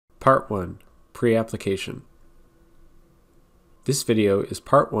Part 1. Pre-application. This video is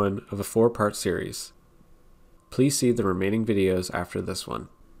part 1 of a 4-part series. Please see the remaining videos after this one.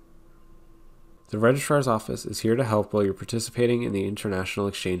 The Registrar's Office is here to help while you're participating in the International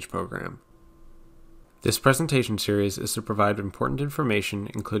Exchange Program. This presentation series is to provide important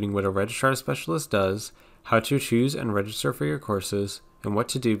information including what a Registrar Specialist does, how to choose and register for your courses, and what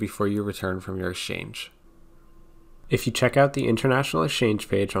to do before you return from your exchange. If you check out the International Exchange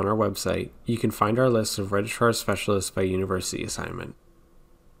page on our website, you can find our list of Registrar Specialists by university assignment.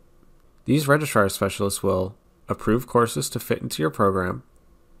 These Registrar Specialists will approve courses to fit into your program,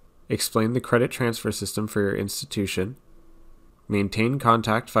 explain the credit transfer system for your institution, maintain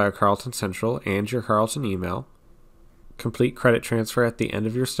contact via Carleton Central and your Carleton email, complete credit transfer at the end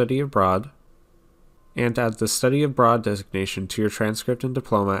of your study abroad, and add the study abroad designation to your transcript and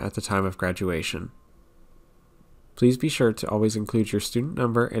diploma at the time of graduation. Please be sure to always include your student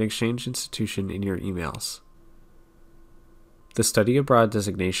number and exchange institution in your emails. The study abroad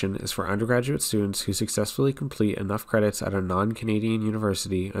designation is for undergraduate students who successfully complete enough credits at a non-Canadian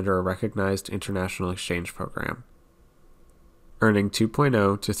university under a recognized international exchange program. Earning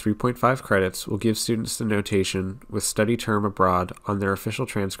 2.0 to 3.5 credits will give students the notation with study term abroad on their official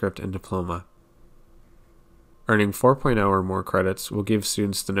transcript and diploma. Earning 4.0 or more credits will give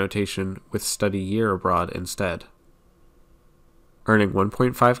students the notation with study year abroad instead. Earning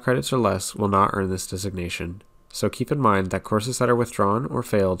 1.5 credits or less will not earn this designation, so keep in mind that courses that are withdrawn or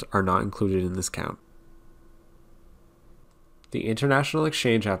failed are not included in this count. The International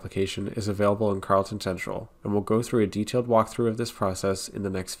Exchange application is available in Carleton Central, and we'll go through a detailed walkthrough of this process in the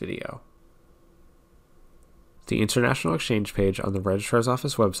next video. The International Exchange page on the Registrar's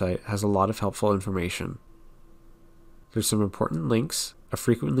Office website has a lot of helpful information. There's some important links, a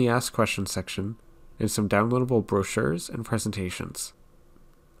frequently asked questions section, and some downloadable brochures and presentations.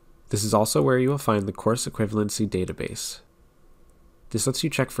 This is also where you will find the course equivalency database. This lets you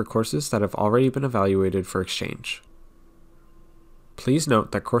check for courses that have already been evaluated for exchange. Please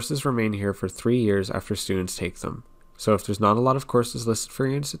note that courses remain here for 3 years after students take them, so if there's not a lot of courses listed for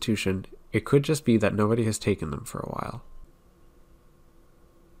your institution, it could just be that nobody has taken them for a while.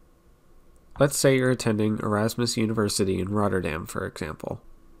 Let's say you're attending Erasmus University in Rotterdam, for example.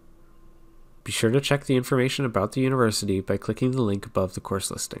 Be sure to check the information about the university by clicking the link above the course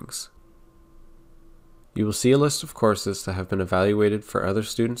listings. You will see a list of courses that have been evaluated for other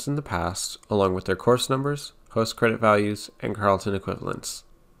students in the past, along with their course numbers, host credit values, and Carleton equivalents.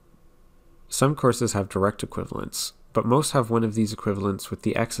 Some courses have direct equivalents, but most have one of these equivalents with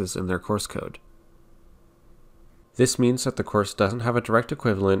the X's in their course code. This means that the course doesn't have a direct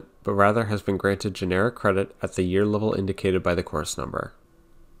equivalent, but rather has been granted generic credit at the year level indicated by the course number.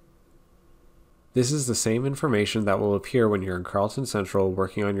 This is the same information that will appear when you're in Carleton Central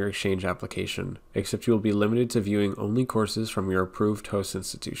working on your exchange application, except you will be limited to viewing only courses from your approved host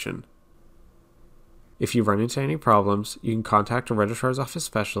institution. If you run into any problems, you can contact a Registrar's Office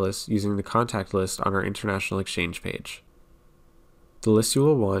specialist using the contact list on our International Exchange page. The list you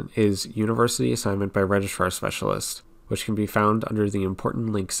will want is University Assignment by Registrar Specialist, which can be found under the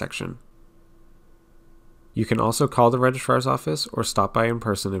Important Links section. You can also call the Registrar's Office or stop by in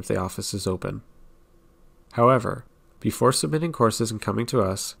person if the office is open. However, before submitting courses and coming to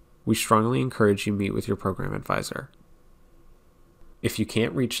us, we strongly encourage you meet with your program advisor. If you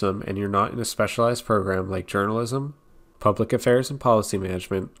can't reach them and you're not in a specialized program like journalism, public affairs and policy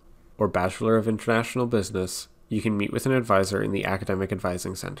management, or Bachelor of International Business, you can meet with an advisor in the Academic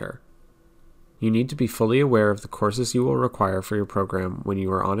Advising Center. You need to be fully aware of the courses you will require for your program when you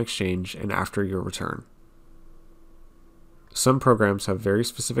are on exchange and after your return. Some programs have very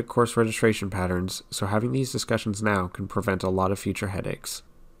specific course registration patterns, so having these discussions now can prevent a lot of future headaches.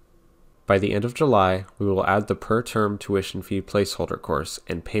 By the end of July, we will add the per-term tuition fee placeholder course,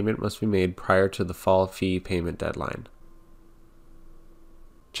 and payment must be made prior to the fall fee payment deadline.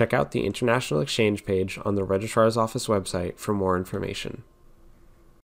 Check out the International Exchange page on the Registrar's Office website for more information.